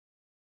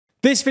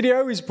This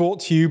video is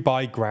brought to you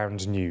by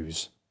Ground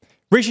News.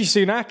 Rishi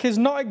Sunak has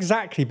not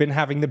exactly been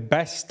having the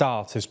best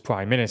start as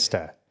Prime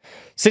Minister.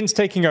 Since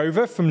taking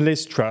over from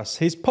Liz Truss,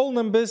 his poll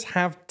numbers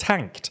have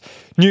tanked.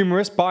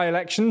 Numerous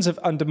by-elections have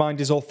undermined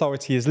his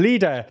authority as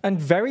leader, and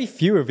very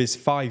few of his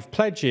 5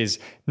 pledges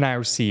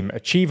now seem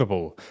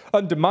achievable,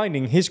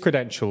 undermining his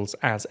credentials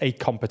as a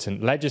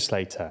competent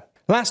legislator.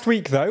 Last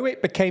week, though,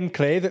 it became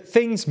clear that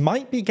things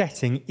might be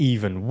getting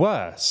even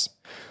worse.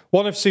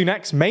 One of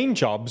Sunak's main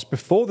jobs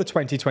before the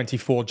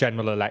 2024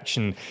 general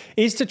election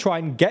is to try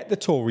and get the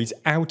Tories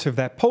out of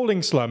their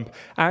polling slump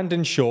and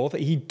ensure that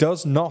he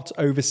does not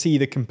oversee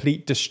the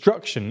complete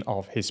destruction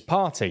of his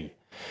party.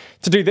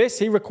 To do this,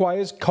 he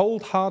requires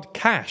cold hard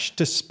cash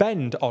to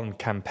spend on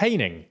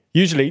campaigning.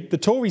 Usually, the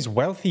Tories'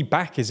 wealthy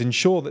backers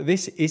ensure that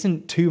this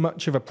isn't too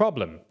much of a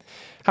problem.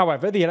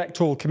 However, the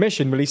Electoral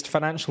Commission released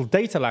financial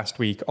data last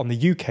week on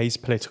the UK's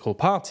political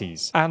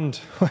parties. And,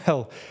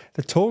 well,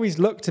 the Tories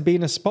look to be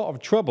in a spot of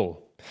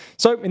trouble.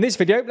 So, in this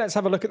video, let's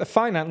have a look at the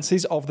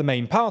finances of the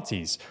main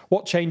parties,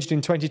 what changed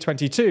in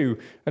 2022,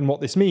 and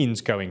what this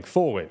means going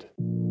forward.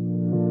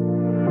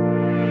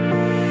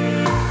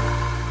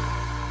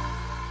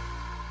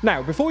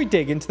 Now, before we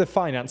dig into the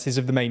finances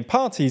of the main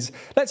parties,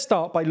 let's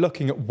start by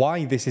looking at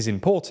why this is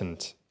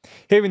important.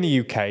 Here in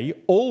the UK,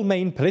 all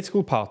main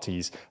political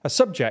parties are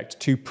subject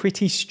to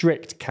pretty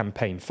strict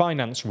campaign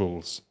finance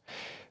rules.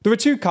 There are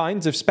 2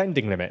 kinds of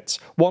spending limits,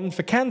 one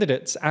for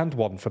candidates and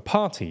one for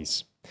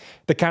parties.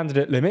 The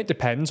candidate limit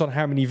depends on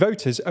how many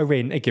voters are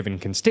in a given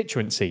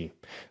constituency.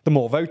 The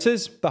more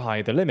voters, the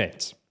higher the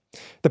limit.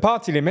 The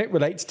party limit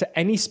relates to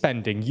any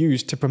spending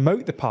used to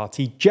promote the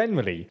party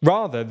generally,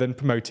 rather than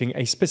promoting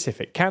a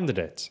specific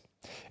candidate.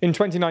 In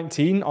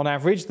 2019, on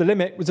average, the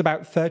limit was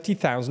about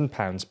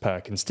 £30,000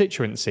 per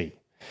constituency.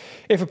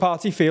 If a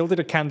party fielded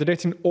a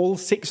candidate in all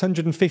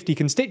 650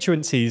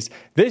 constituencies,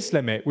 this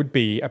limit would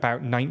be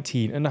about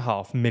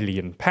 £19.5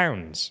 million.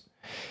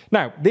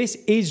 Now, this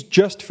is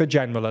just for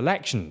general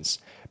elections.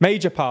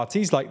 Major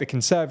parties like the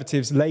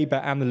Conservatives,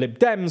 Labour and the Lib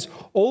Dems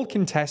all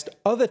contest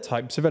other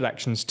types of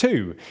elections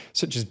too,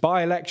 such as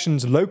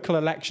by-elections, local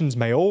elections,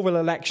 mayoral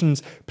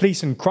elections,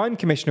 police and crime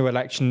commissioner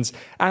elections,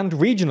 and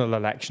regional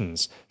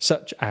elections,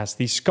 such as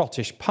the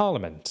Scottish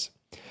Parliament.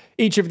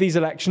 Each of these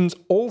elections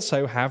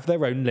also have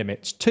their own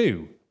limits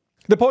too.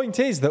 The point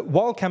is that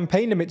while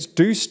campaign limits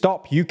do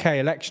stop UK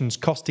elections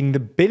costing the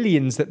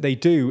billions that they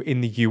do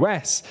in the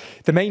US,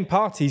 the main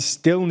parties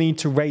still need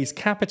to raise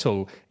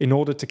capital in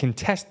order to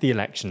contest the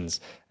elections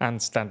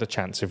and stand a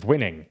chance of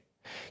winning.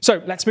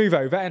 So let's move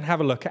over and have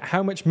a look at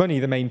how much money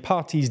the main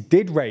parties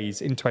did raise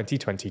in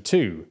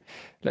 2022.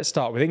 Let's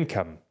start with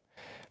income.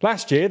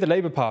 Last year, the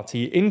Labour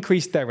Party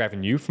increased their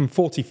revenue from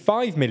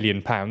 £45 million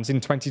in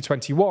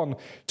 2021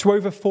 to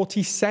over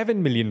 £47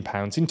 million in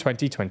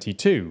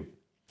 2022.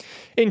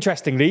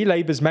 Interestingly,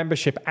 Labour's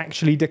membership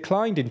actually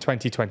declined in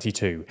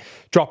 2022,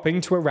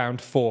 dropping to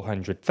around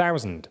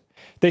 400,000.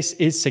 This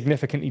is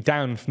significantly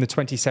down from the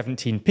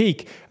 2017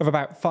 peak of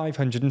about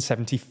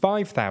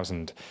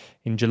 575,000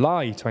 in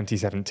July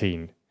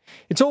 2017.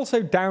 It's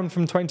also down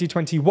from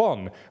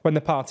 2021, when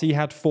the party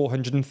had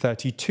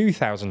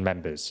 432,000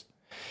 members.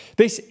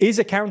 This is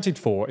accounted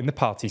for in the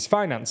party's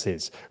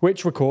finances,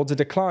 which records a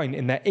decline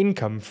in their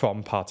income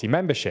from party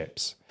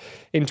memberships.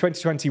 In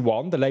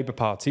 2021, the Labour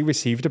Party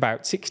received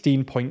about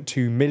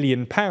 £16.2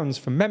 million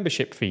from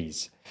membership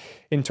fees.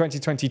 In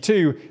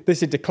 2022, this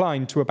had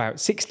declined to about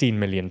 £16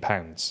 million.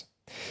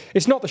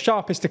 It's not the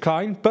sharpest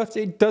decline, but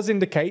it does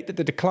indicate that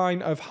the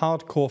decline of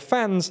hardcore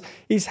fans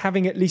is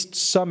having at least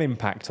some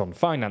impact on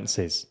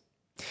finances.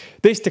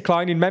 This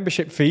decline in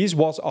membership fees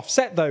was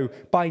offset, though,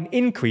 by an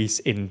increase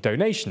in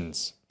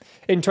donations.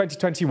 In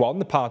 2021,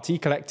 the party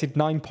collected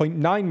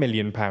 £9.9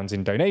 million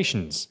in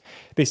donations.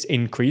 This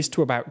increased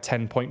to about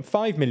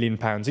 £10.5 million in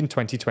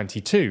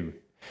 2022.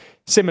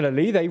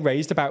 Similarly, they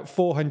raised about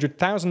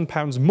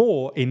 £400,000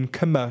 more in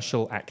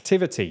commercial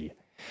activity.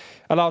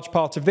 A large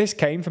part of this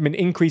came from an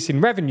increase in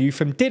revenue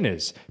from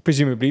dinners,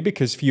 presumably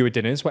because fewer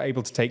dinners were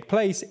able to take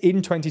place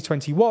in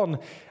 2021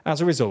 as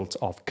a result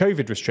of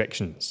COVID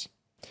restrictions.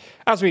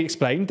 As we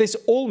explained, this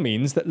all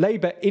means that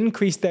Labour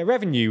increased their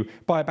revenue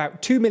by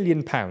about £2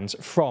 million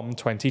from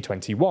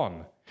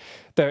 2021.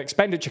 Their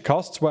expenditure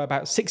costs were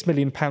about £6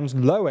 million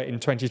lower in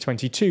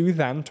 2022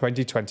 than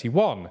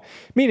 2021,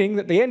 meaning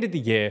that they ended the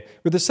year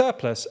with a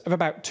surplus of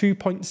about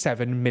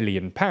 £2.7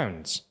 million.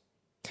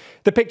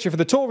 The picture for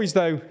the Tories,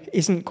 though,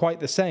 isn't quite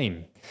the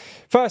same.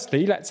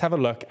 Firstly, let's have a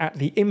look at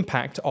the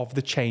impact of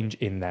the change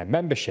in their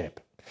membership.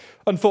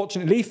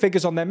 Unfortunately,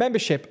 figures on their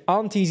membership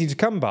aren't easy to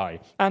come by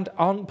and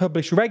aren't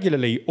published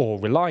regularly or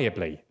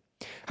reliably.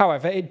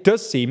 However, it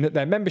does seem that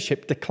their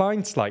membership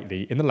declined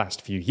slightly in the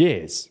last few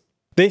years.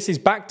 This is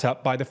backed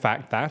up by the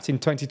fact that in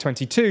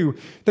 2022,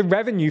 the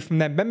revenue from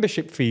their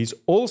membership fees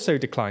also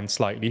declined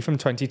slightly from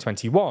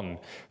 2021,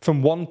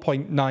 from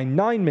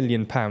 £1.99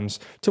 million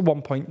to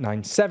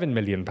 £1.97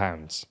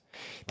 million.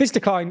 This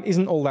decline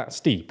isn't all that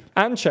steep,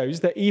 and shows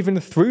that even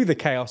through the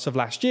chaos of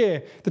last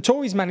year, the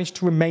Tories managed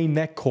to remain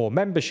their core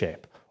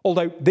membership,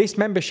 although this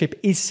membership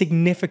is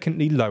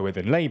significantly lower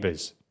than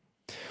Labour's.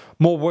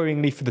 More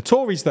worryingly for the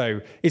Tories,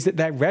 though, is that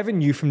their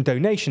revenue from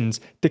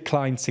donations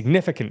declined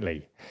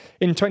significantly.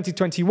 In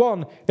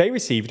 2021, they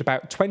received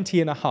about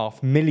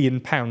 £20.5 million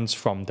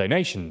from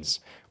donations,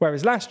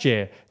 whereas last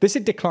year this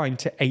had declined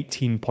to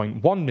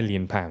 £18.1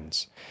 million.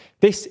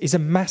 This is a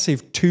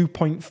massive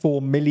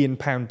 £2.4 million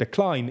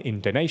decline in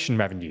donation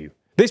revenue.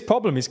 This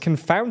problem is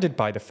confounded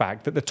by the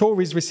fact that the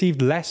Tories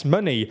received less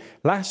money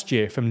last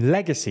year from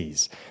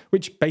legacies,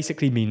 which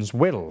basically means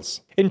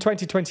wills. In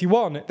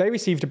 2021, they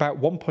received about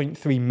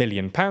 £1.3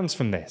 million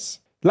from this.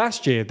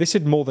 Last year, this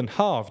had more than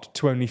halved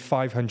to only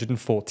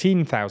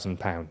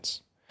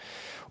 £514,000.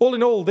 All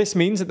in all, this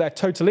means that their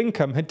total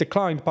income had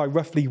declined by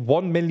roughly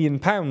 £1 million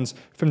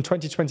from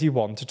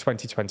 2021 to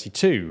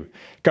 2022,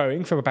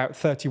 going from about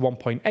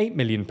 £31.8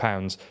 million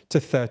to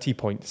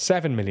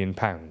 £30.7 million.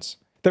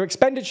 Their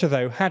expenditure,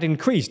 though, had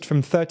increased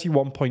from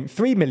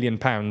 £31.3 million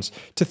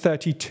to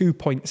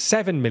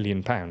 £32.7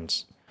 million.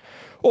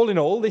 All in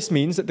all, this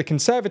means that the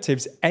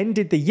Conservatives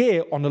ended the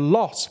year on a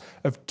loss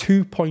of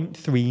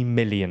 £2.3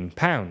 million.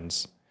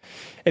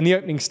 In the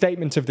opening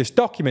statement of this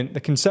document, the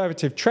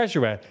Conservative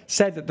Treasurer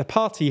said that the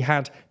party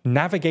had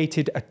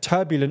navigated a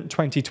turbulent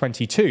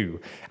 2022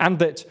 and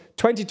that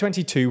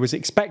 2022 was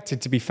expected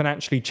to be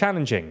financially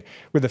challenging,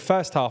 with the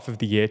first half of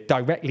the year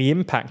directly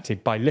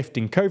impacted by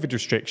lifting COVID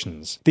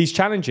restrictions. These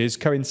challenges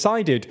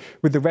coincided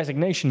with the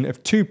resignation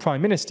of 2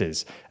 prime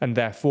ministers and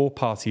their 4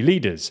 party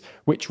leaders,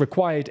 which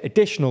required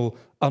additional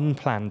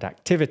unplanned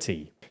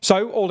activity.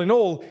 So, all in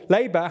all,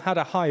 Labour had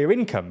a higher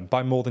income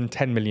by more than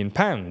 £10 million,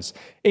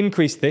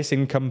 increased this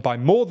income by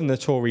more than the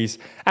Tories,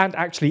 and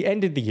actually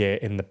ended the year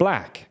in the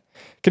black.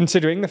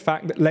 Considering the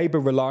fact that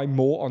Labour rely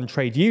more on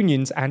trade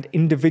unions and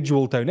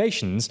individual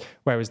donations,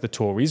 whereas the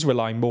Tories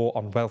rely more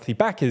on wealthy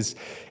backers,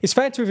 it's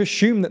fair to have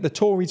assumed that the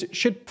Tories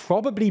should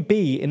probably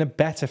be in a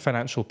better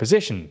financial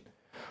position.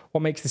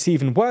 What makes this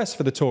even worse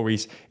for the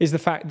Tories is the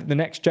fact that the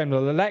next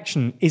general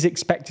election is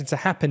expected to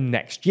happen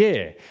next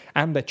year,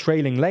 and they're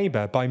trailing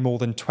Labour by more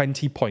than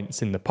 20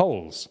 points in the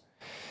polls.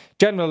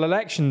 General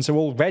elections are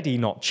already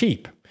not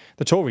cheap.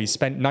 The Tories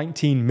spent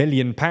 £19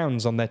 million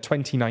on their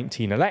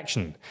 2019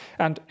 election,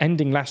 and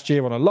ending last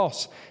year on a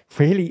loss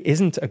really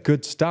isn't a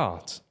good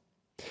start.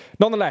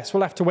 Nonetheless,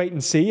 we'll have to wait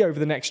and see over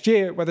the next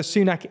year whether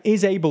Sunak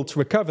is able to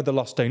recover the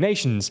lost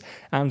donations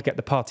and get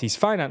the party's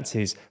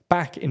finances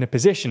back in a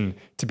position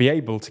to be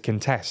able to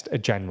contest a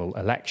general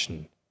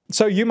election.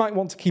 So you might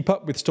want to keep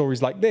up with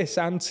stories like this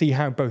and see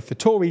how both the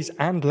Tories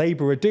and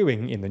Labour are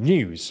doing in the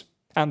news.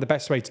 And the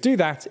best way to do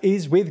that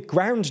is with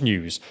Ground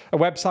News, a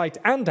website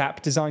and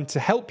app designed to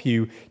help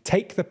you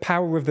take the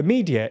power of the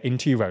media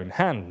into your own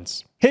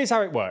hands. Here's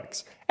how it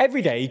works.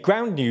 Every day,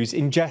 Ground News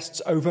ingests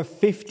over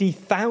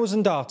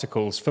 50,000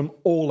 articles from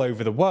all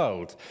over the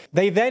world.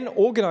 They then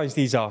organise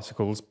these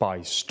articles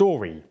by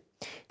story.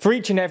 For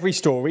each and every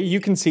story,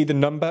 you can see the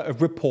number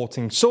of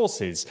reporting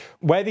sources,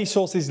 where these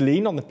sources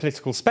lean on the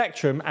political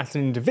spectrum at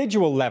an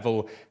individual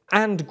level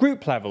and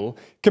group level,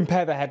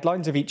 compare the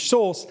headlines of each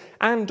source,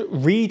 and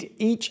read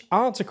each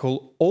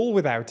article all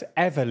without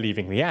ever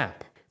leaving the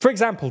app. For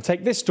example,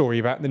 take this story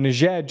about the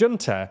Niger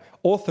junta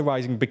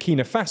authorising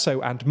Burkina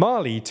Faso and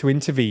Mali to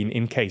intervene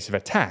in case of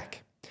attack.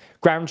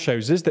 Ground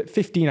shows us that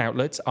 15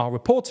 outlets are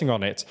reporting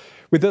on it,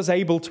 with us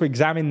able to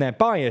examine their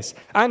bias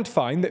and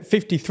find that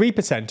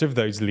 53% of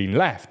those lean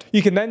left.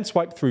 You can then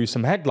swipe through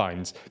some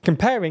headlines,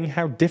 comparing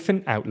how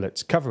different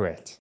outlets cover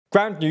it.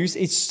 Ground News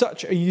is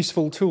such a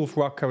useful tool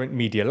for our current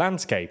media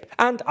landscape,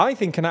 and I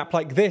think an app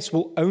like this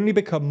will only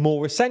become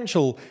more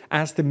essential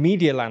as the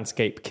media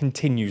landscape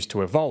continues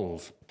to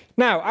evolve.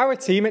 Now, our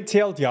team at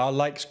TLDR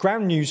likes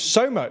Ground News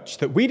so much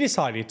that we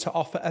decided to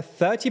offer a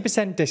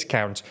 30%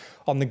 discount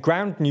on the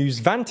Ground News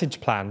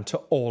Vantage plan to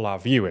all our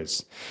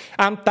viewers.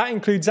 And that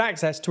includes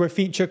access to a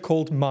feature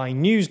called My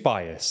News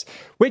Bias,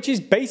 which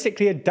is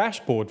basically a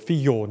dashboard for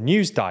your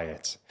news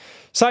diet.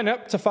 Sign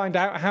up to find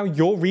out how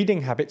your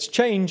reading habits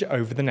change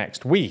over the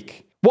next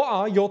week. What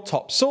are your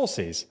top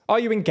sources? Are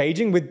you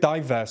engaging with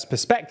diverse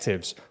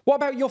perspectives? What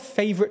about your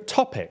favourite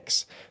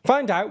topics?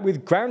 Find out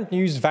with Ground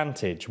News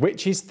Vantage,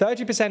 which is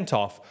 30%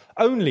 off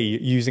only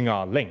using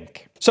our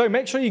link. So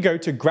make sure you go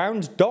to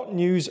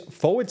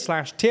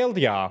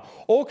ground.news/TLDR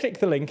or click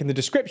the link in the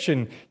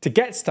description to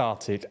get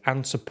started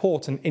and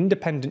support an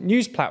independent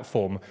news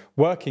platform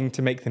working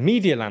to make the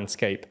media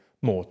landscape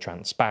more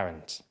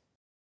transparent.